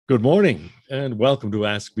Good morning and welcome to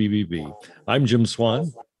Ask BBB. I'm Jim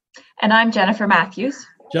Swan. And I'm Jennifer Matthews.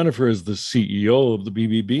 Jennifer is the CEO of the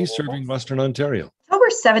BBB serving Western Ontario. October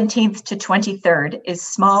 17th to 23rd is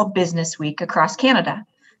Small Business Week across Canada.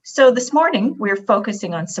 So this morning, we're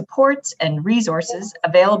focusing on supports and resources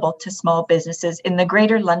available to small businesses in the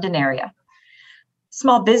Greater London area.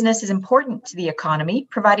 Small business is important to the economy,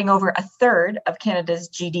 providing over a third of Canada's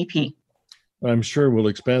GDP. I'm sure we'll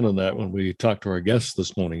expand on that when we talk to our guests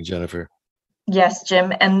this morning, Jennifer. Yes,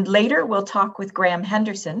 Jim. And later we'll talk with Graham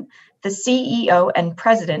Henderson, the CEO and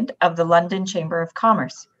president of the London Chamber of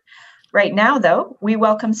Commerce. Right now, though, we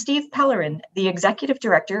welcome Steve Pellerin, the executive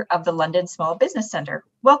director of the London Small Business Centre.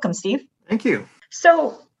 Welcome, Steve. Thank you.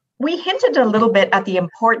 So we hinted a little bit at the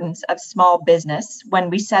importance of small business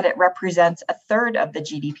when we said it represents a third of the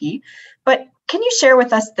GDP. But can you share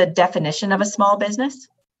with us the definition of a small business?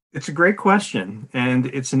 It's a great question, and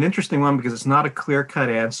it's an interesting one because it's not a clear-cut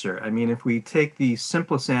answer. I mean, if we take the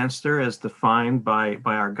simplest answer as defined by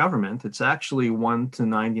our government, it's actually 1 to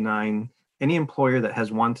 99, any employer that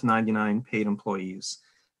has 1 to 99 paid employees.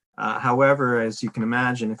 However, as you can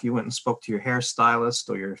imagine, if you went and spoke to your hairstylist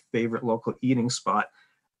or your favorite local eating spot,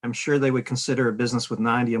 I'm sure they would consider a business with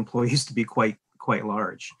 90 employees to be quite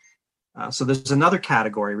large. So there's another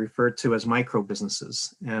category referred to as micro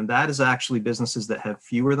businesses, and that is actually businesses that have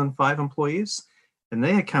fewer than 5 employees, and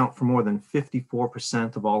they account for more than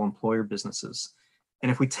 54% of all employer businesses.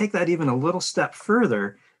 And if we take that even a little step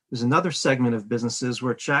further, there's another segment of businesses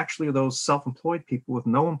which actually are those self-employed people with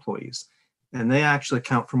no employees, and they actually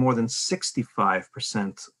account for more than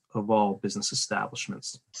 65% of all business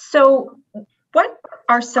establishments. So what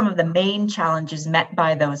are some of the main challenges met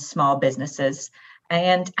by those small businesses?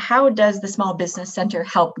 And how does the Small Business Centre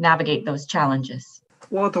help navigate those challenges?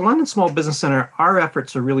 Well, at the London Small Business Centre, our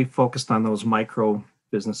efforts are really focused on those micro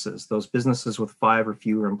businesses, those businesses with 5 or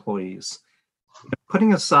fewer employees.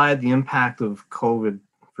 Putting aside the impact of COVID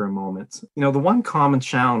for a moment, the one common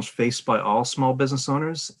challenge faced by all small business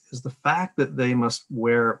owners is the fact that they must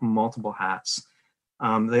wear multiple hats.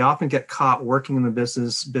 They often get caught working in the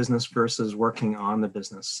business versus working on the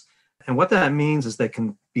business. And what that means is they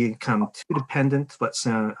can become too dependent, let's say,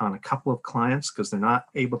 on a couple of clients because they're not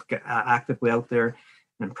able to get actively out there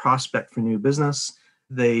and prospect for new business.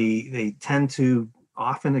 They tend to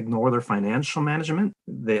often ignore their financial management.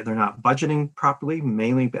 They're not budgeting properly,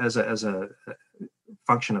 mainly as a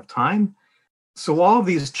function of time. So all of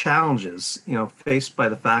these challenges, faced by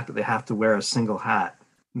the fact that they have to wear a single hat,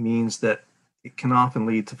 means that it can often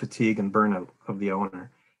lead to fatigue and burnout of the owner.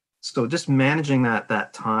 So just managing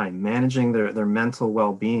that time, managing their mental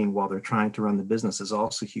well-being while they're trying to run the business is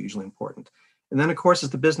also hugely important. And then, of course,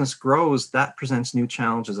 as the business grows, that presents new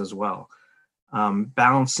challenges as well.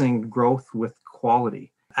 Balancing growth with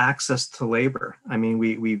quality, access to labor. I mean,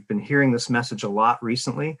 we've been hearing this message a lot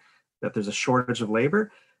recently that there's a shortage of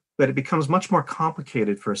labor, but it becomes much more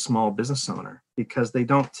complicated for a small business owner because they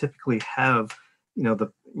don't typically have,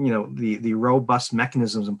 the robust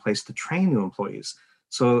mechanisms in place to train new employees.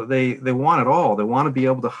 So they want it all. They want to be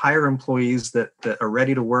able to hire employees that are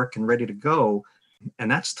ready to work and ready to go.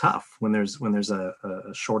 And that's tough when there's a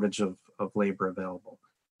shortage of labor available.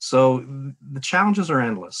 So the challenges are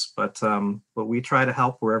endless, but we try to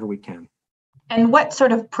help wherever we can. And what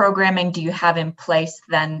sort of programming do you have in place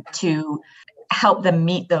then to help them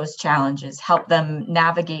meet those challenges, help them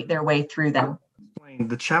navigate their way through them?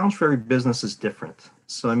 The challenge for every business is different.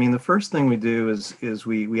 So, I mean, the first thing we do is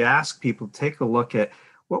we ask people to take a look at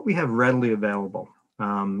what we have readily available.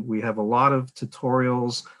 We have a lot of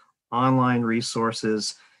tutorials, online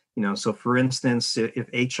resources. So for instance,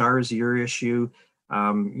 if HR is your issue,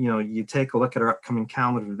 you take a look at our upcoming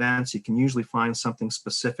calendar of events. You can usually find something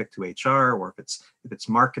specific to HR, or if it's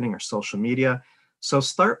marketing or social media. So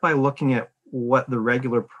start by looking at what the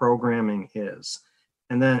regular programming is,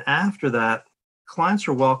 and then after that, clients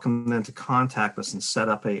are welcome then to contact us and set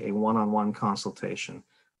up a one-on-one consultation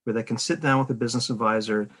where they can sit down with a business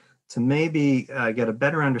advisor to maybe get a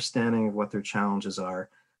better understanding of what their challenges are.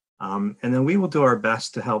 And then we will do our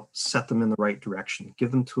best to help set them in the right direction,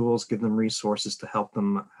 give them tools, give them resources to help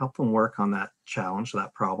them work on that challenge,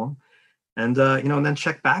 that problem, and and then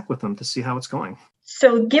check back with them to see how it's going.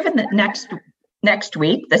 So given that next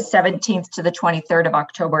week, the 17th to the 23rd of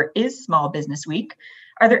October is Small Business Week,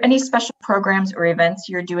 are there any special programs or events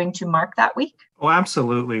you're doing to mark that week? Oh,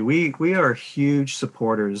 absolutely. We are huge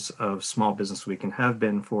supporters of Small Business Week and have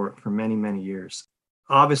been for many, many years.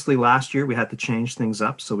 Obviously, last year we had to change things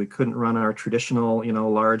up, so we couldn't run our traditional,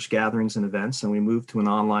 large gatherings and events, and we moved to an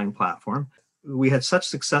online platform. We had such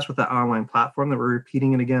success with that online platform that we're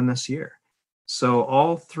repeating it again this year. So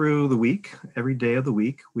all through the week, every day of the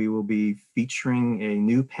week, we will be featuring a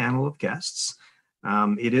new panel of guests.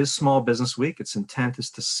 It is Small Business Week. Its intent is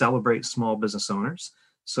to celebrate small business owners.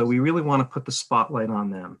 So we really want to put the spotlight on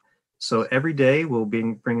them. So every day we'll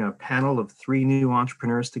bring a panel of 3 new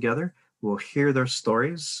entrepreneurs together. We'll hear their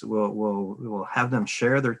stories. We'll have them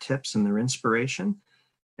share their tips and their inspiration.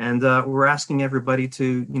 And we're asking everybody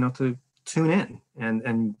to tune in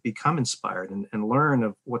and become inspired and learn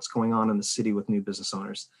of what's going on in the city with new business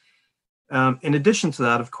owners. In addition to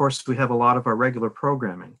that, of course, we have a lot of our regular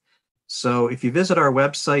programming. So if you visit our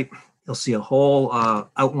website, you'll see a whole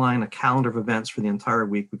outline, a calendar of events for the entire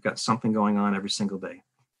week. We've got something going on every single day.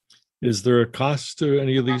 Is there a cost to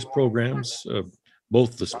any of these programs,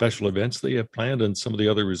 both the special events that you have planned and some of the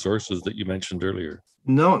other resources that you mentioned earlier?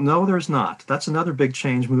 No, there's not. That's another big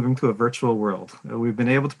change moving to a virtual world. We've been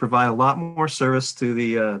able to provide a lot more service to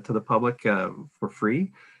the public for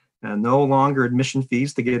free, and no longer admission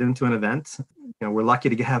fees to get into an event. We're lucky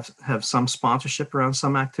to have some sponsorship around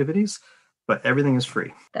some activities, but everything is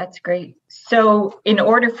free. That's great. So in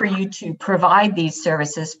order for you to provide these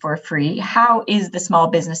services for free, how is the Small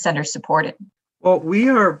Business Center supported? Well, we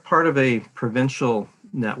are part of a provincial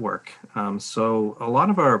network. So a lot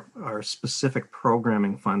of our specific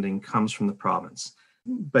programming funding comes from the province.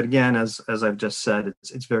 But again, as I've just said,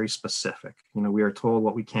 it's very specific. We are told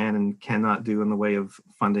what we can and cannot do in the way of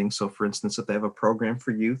funding. So for instance, if they have a program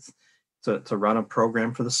for youth to run a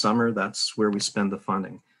program for the summer, that's where we spend the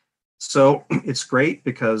funding. So it's great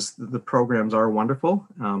because the programs are wonderful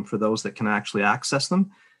for those that can actually access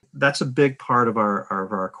them. That's a big part of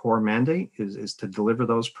our core mandate is to deliver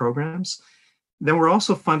those programs. Then we're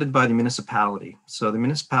also funded by the municipality. So the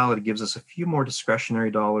municipality gives us a few more discretionary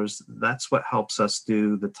dollars. That's what helps us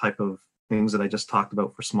do the type of things that I just talked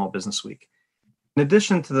about for Small Business Week. In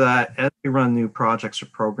addition to that, as we run new projects or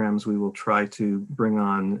programs, we will try to bring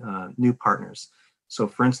on new partners. So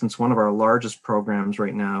for instance, one of our largest programs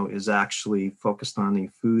right now is actually focused on the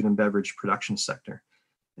food and beverage production sector.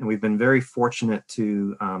 And we've been very fortunate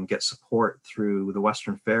to get support through the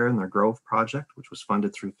Western Fair and their Grove project, which was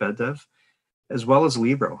funded through FedDev, as well as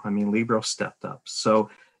Libro. Libro stepped up. So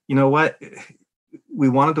you know what? We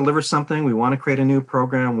want to deliver something. We want to create a new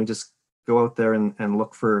program. We just go out there and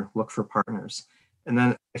look for partners. And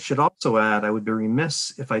then I should also add, I would be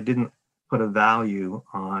remiss if I didn't put a value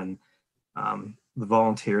on the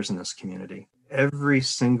volunteers in this community. Every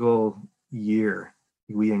single year,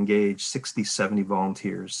 we engage 60, 70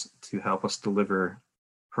 volunteers to help us deliver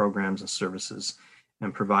programs and services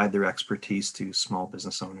and provide their expertise to small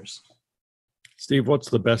business owners. Steve, what's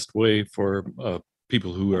the best way for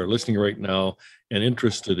people who are listening right now and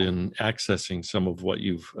interested in accessing some of what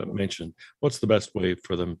you've mentioned? What's the best way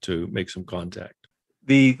for them to make some contact?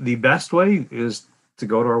 The best way is to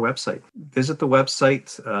go to our website. Visit the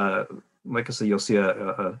website. Like I said, you'll see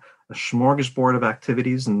a smorgasbord of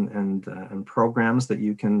activities and programs that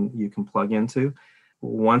you can plug into.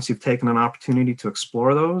 Once you've taken an opportunity to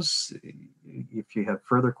explore those, if you have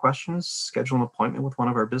further questions, schedule an appointment with one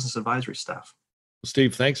of our business advisory staff.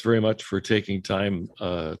 Steve, thanks very much for taking time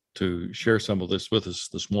to share some of this with us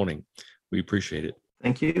this morning. We appreciate it.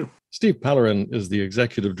 Thank you. Steve Pellerin is the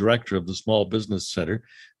Executive Director of the Small Business Center,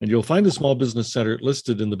 and you'll find the Small Business Center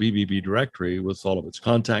listed in the BBB directory with all of its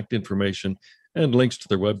contact information and links to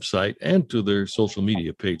their website and to their social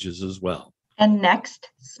media pages as well. And next,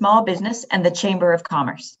 small business and the Chamber of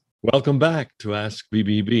Commerce. Welcome back to Ask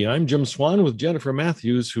BBB. I'm Jim Swan with Jennifer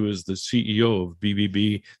Matthews, who is the CEO of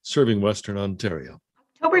BBB serving Western Ontario.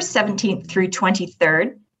 October 17th through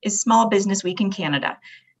 23rd is Small Business Week in Canada.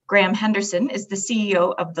 Graham Henderson is the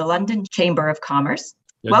CEO of the London Chamber of Commerce.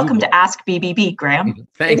 Welcome to Ask BBB, Graham.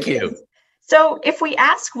 Thank you. So if we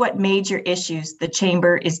ask what major issues the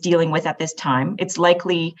Chamber is dealing with at this time, it's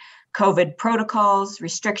likely COVID protocols,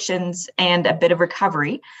 restrictions, and a bit of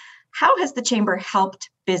recovery. How has the Chamber helped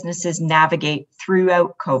businesses navigate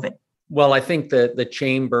throughout COVID? Well, I think that the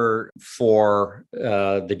Chamber, for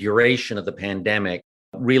the duration of the pandemic,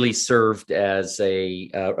 really served as a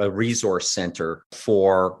resource center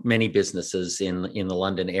for many businesses in the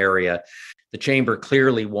London area. The Chamber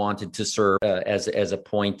clearly wanted to serve as a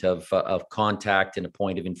point of contact and a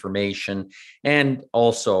point of information, and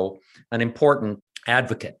also an important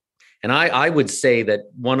advocate. And I would say that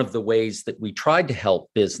one of the ways that we tried to help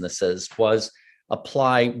businesses was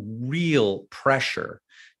apply real pressure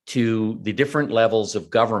to the different levels of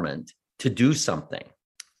government to do something.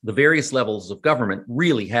 The various levels of government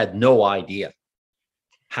really had no idea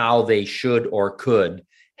how they should or could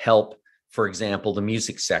help, for example, the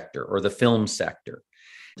music sector or the film sector.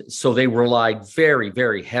 So they relied very,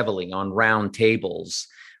 very heavily on round tables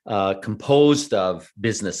composed of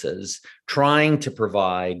businesses trying to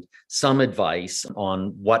provide some advice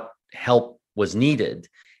on what help was needed.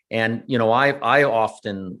 And, I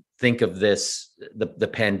often think of this, the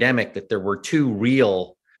pandemic, that there were two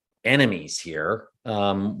real enemies here.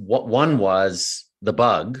 One was the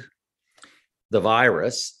bug, the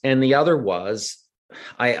virus, and the other was,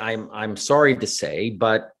 I'm sorry to say,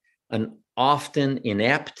 but an often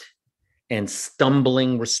inept and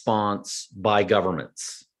stumbling response by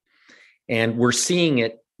governments. And we're seeing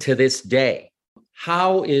it to this day.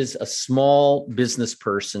 How is a small business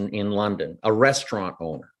person in London, a restaurant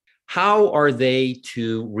owner, how are they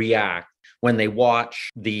to react when they watch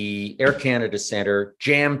the Air Canada Centre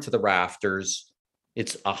jammed to the rafters?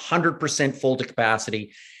 It's 100% full to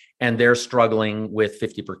capacity, and they're struggling with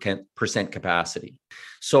 50% capacity.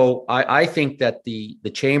 So I think that the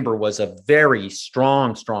Chamber was a very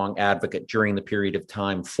strong advocate during the period of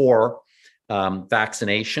time for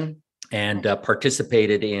vaccination, and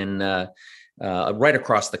participated in right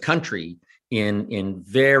across the country in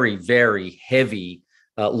very, very heavy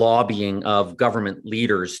lobbying of government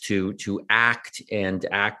leaders to act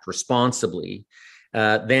responsibly.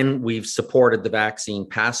 Then we've supported the vaccine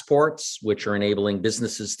passports, which are enabling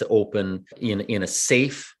businesses to open in a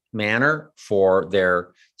safe manner for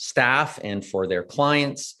their staff and for their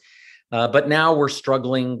clients. But now we're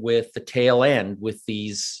struggling with the tail end with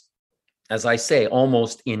these, as I say,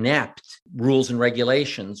 almost inept rules and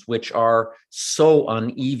regulations, which are so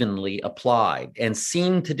unevenly applied and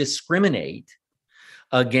seem to discriminate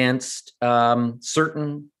against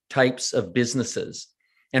certain types of businesses.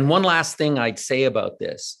 And one last thing I'd say about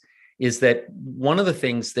this is that one of the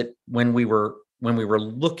things that when we were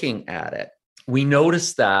looking at it, we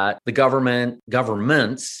noticed that the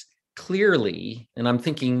governments clearly, and I'm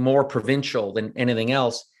thinking more provincial than anything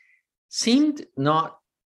else, seemed not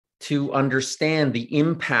to understand the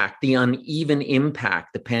impact, the uneven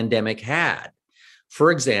impact the pandemic had.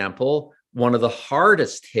 For example, one of the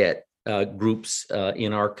hardest hit groups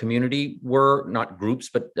in our community were not groups,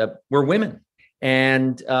 but were women.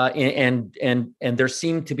 And there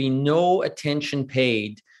seemed to be no attention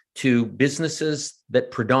paid to businesses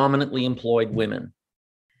that predominantly employed women.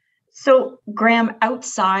 So, Graham,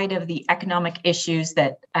 outside of the economic issues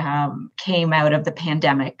that came out of the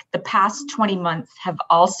pandemic, the past 20 months have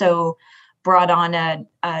also brought on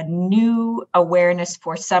a new awareness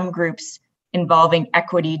for some groups involving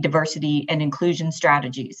equity, diversity, and inclusion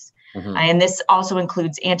strategies. Mm-hmm. And this also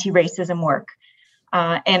includes anti-racism work.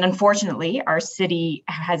 And unfortunately, our city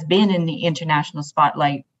has been in the international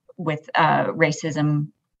spotlight with racism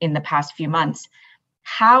in the past few months.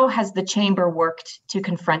 How has the Chamber worked to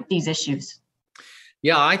confront these issues?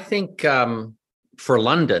 Yeah, I think for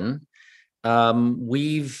London,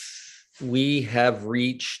 we have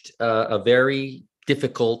reached a very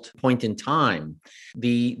difficult point in time.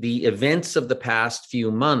 The events of the past few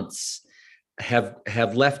months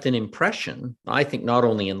have left an impression, I think, not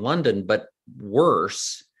only in London, but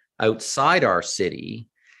worse, outside our city,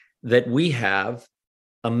 that we have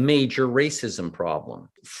a major racism problem.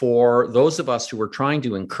 For those of us who are trying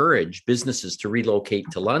to encourage businesses to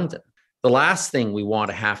relocate to London, the last thing we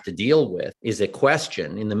want to have to deal with is a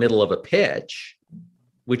question in the middle of a pitch,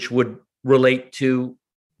 which would relate to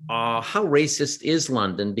how racist is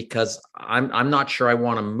London, because I'm not sure I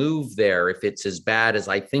want to move there if it's as bad as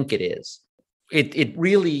I think it is. It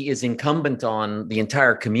really is incumbent on the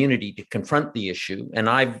entire community to confront the issue. And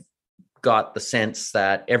I've got the sense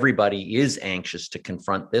that everybody is anxious to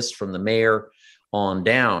confront this, from the mayor on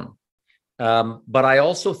down. But I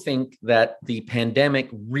also think that the pandemic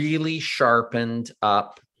really sharpened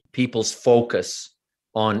up people's focus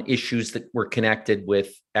on issues that were connected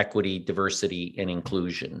with equity, diversity, and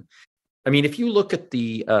inclusion. I mean, if you look at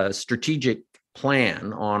the strategic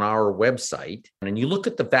plan on our website and you look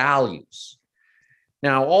at the values,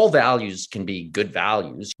 now all values can be good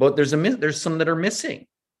values, but there's some that are missing.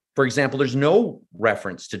 For example, there's no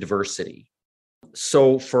reference to diversity.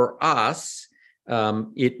 So for us,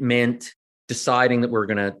 it meant deciding that we're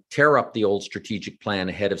going to tear up the old strategic plan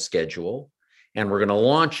ahead of schedule, and we're going to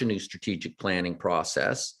launch a new strategic planning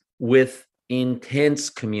process with intense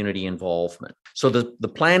community involvement. So the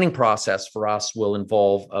planning process for us will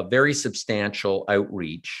involve a very substantial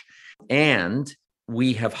outreach, and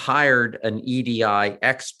we have hired an EDI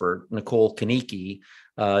expert, Nicole Kaniki,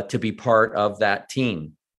 to be part of that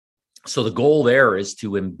team. So the goal there is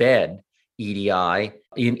to embed EDI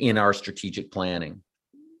in our strategic planning.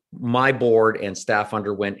 My board and staff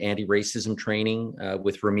underwent anti-racism training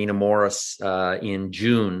with Romina Morris in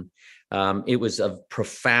June. It was a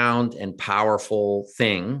profound and powerful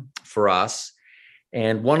thing for us.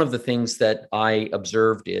 And one of the things that I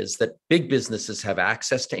observed is that big businesses have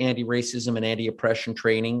access to anti-racism and anti-oppression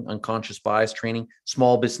training, unconscious bias training.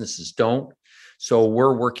 Small businesses don't. So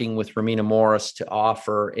we're working with Romina Morris to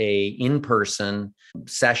offer a in-person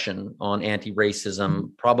session on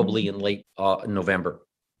anti-racism, probably in late November.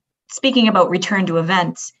 Speaking about return to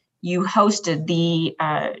events, you hosted the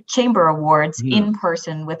Chamber Awards in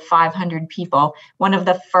person with 500 people, one of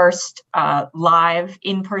the first live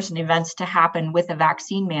in-person events to happen with a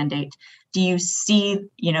vaccine mandate. Do you see,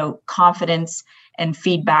 confidence and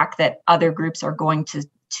feedback that other groups are going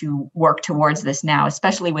to work towards this now,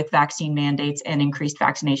 especially with vaccine mandates and increased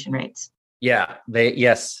vaccination rates? Yeah,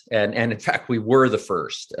 yes. And in fact, we were the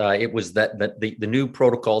first. It was that the new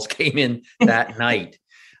protocols came in that night.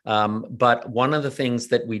 But one of the things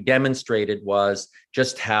that we demonstrated was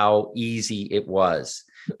just how easy it was.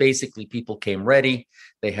 Basically, people came ready.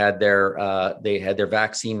 They had their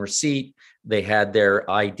vaccine receipt. They had their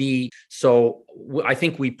ID. So I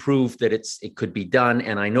think we proved that it could be done.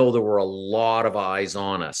 And I know there were a lot of eyes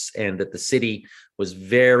on us, and that the city was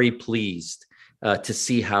very pleased to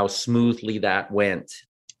see how smoothly that went.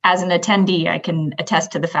 As an attendee, I can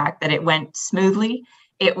attest to the fact that it went smoothly.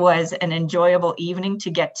 It was an enjoyable evening to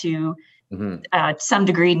get to some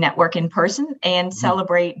degree network in person and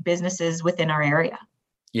celebrate businesses within our area.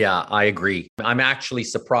 Yeah, I agree. I'm actually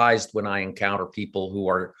surprised when I encounter people who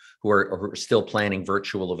are still planning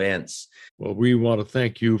virtual events. Well, we want to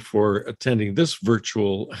thank you for attending this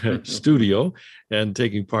virtual studio and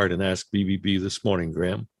taking part in Ask BBB this morning,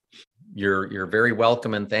 Graham. You're very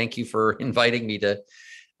welcome, and thank you for inviting me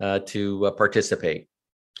to participate.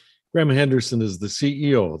 Graham Henderson is the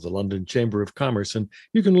CEO of the London Chamber of Commerce, and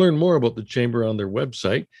you can learn more about the Chamber on their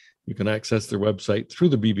website. You can access their website through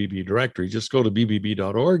the BBB directory. Just go to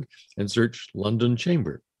bbb.org and search London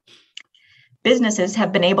Chamber. Businesses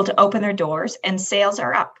have been able to open their doors and sales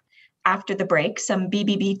are up. After the break, some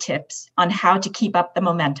BBB tips on how to keep up the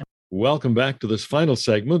momentum. Welcome back to this final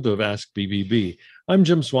segment of Ask BBB. I'm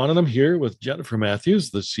Jim Swan, and I'm here with Jennifer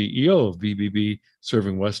Matthews, the CEO of BBB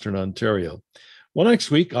serving Western Ontario. Well,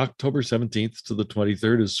 next week, October 17th to the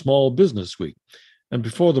 23rd, is Small Business Week. And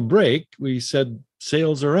before the break, we said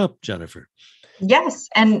sales are up, Jennifer. Yes.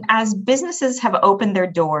 And as businesses have opened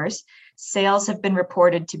their doors, sales have been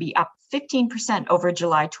reported to be up 15% over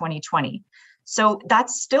July 2020. So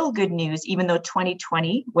that's still good news, even though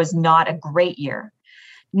 2020 was not a great year.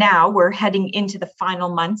 Now we're heading into the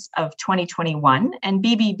final months of 2021, and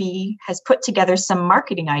BBB has put together some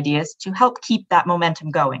marketing ideas to help keep that momentum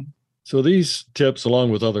going. So these tips, along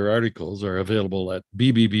with other articles, are available at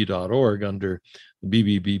bbb.org under the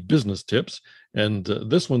BBB Business Tips. And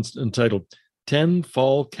this one's entitled 10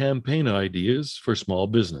 Fall Campaign Ideas for Small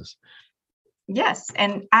Business. Yes.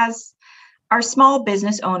 And as our small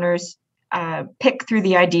business owners pick through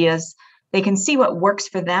the ideas, they can see what works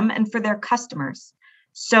for them and for their customers.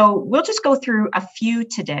 So we'll just go through a few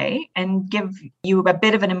today and give you a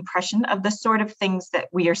bit of an impression of the sort of things that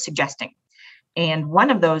we are suggesting. And one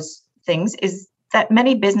of those things is that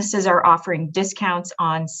many businesses are offering discounts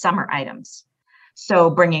on summer items. So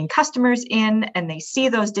bringing customers in and they see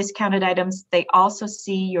those discounted items, they also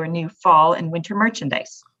see your new fall and winter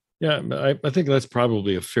merchandise. Yeah, I think that's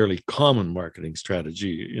probably a fairly common marketing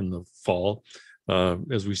strategy in the fall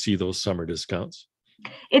as we see those summer discounts.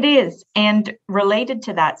 It is. And related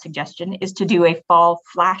to that suggestion is to do a fall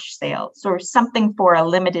flash sale, or something for a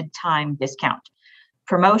limited time discount.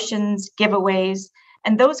 Promotions, giveaways,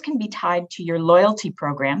 and those can be tied to your loyalty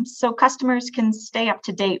programs so customers can stay up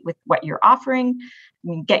to date with what you're offering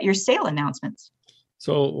and get your sale announcements.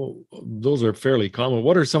 So those are fairly common.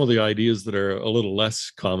 What are some of the ideas that are a little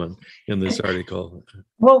less common in this article?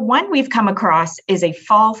 Well, one we've come across is a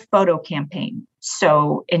fall photo campaign.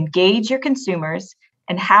 So engage your consumers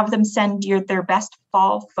and have them send their best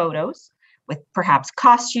fall photos with perhaps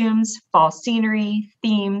costumes, fall scenery,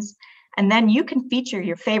 themes, and then you can feature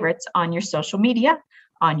your favorites on your social media,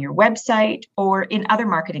 on your website, or in other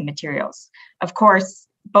marketing materials. Of course,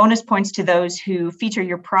 bonus points to those who feature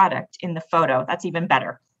your product in the photo. That's even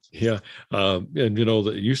better. Yeah. And,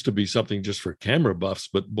 that used to be something just for camera buffs,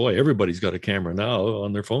 but boy, everybody's got a camera now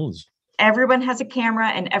on their phones. Everyone has a camera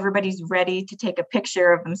and everybody's ready to take a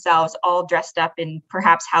picture of themselves all dressed up in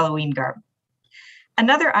perhaps Halloween garb.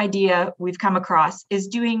 Another idea we've come across is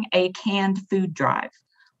doing a canned food drive.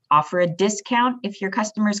 Offer a discount if your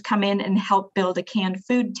customers come in and help build a canned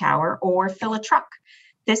food tower or fill a truck.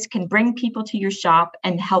 This can bring people to your shop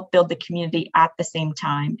and help build the community at the same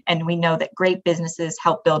time. And we know that great businesses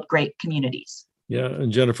help build great communities. Yeah,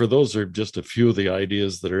 and Jennifer, those are just a few of the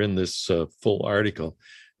ideas that are in this full article.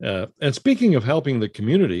 And speaking of helping the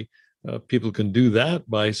community, People can do that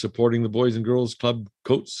by supporting the Boys and Girls Club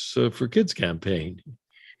Coats for Kids campaign.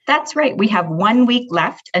 That's right. We have 1 week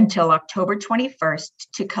left until October 21st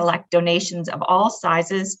to collect donations of all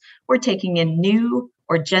sizes. We're taking in new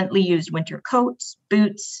or gently used winter coats,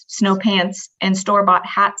 boots, snow pants, and store-bought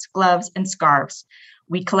hats, gloves, and scarves.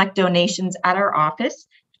 We collect donations at our office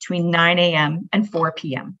between 9 a.m. and 4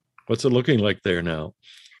 p.m. What's it looking like there now?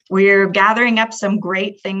 We're gathering up some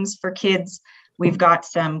great things for kids. We've got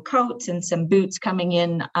some coats and some boots coming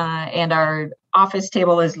in, and our office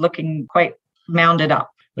table is looking quite mounded up.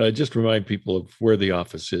 Just remind people of where the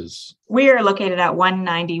office is. We are located at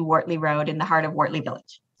 190 Wortley Road in the heart of Wortley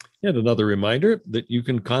Village. And another reminder that you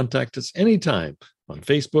can contact us anytime on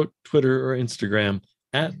Facebook, Twitter, or Instagram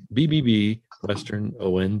at BBB Western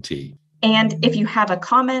ONT. And if you have a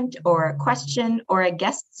comment or a question or a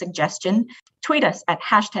guest suggestion, tweet us at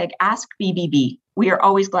 #AskBBB. We are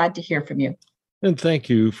always glad to hear from you. And thank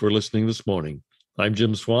you for listening this morning. I'm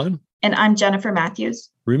Jim Swan. And I'm Jennifer Matthews.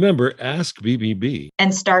 Remember, ask BBB.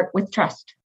 And start with trust.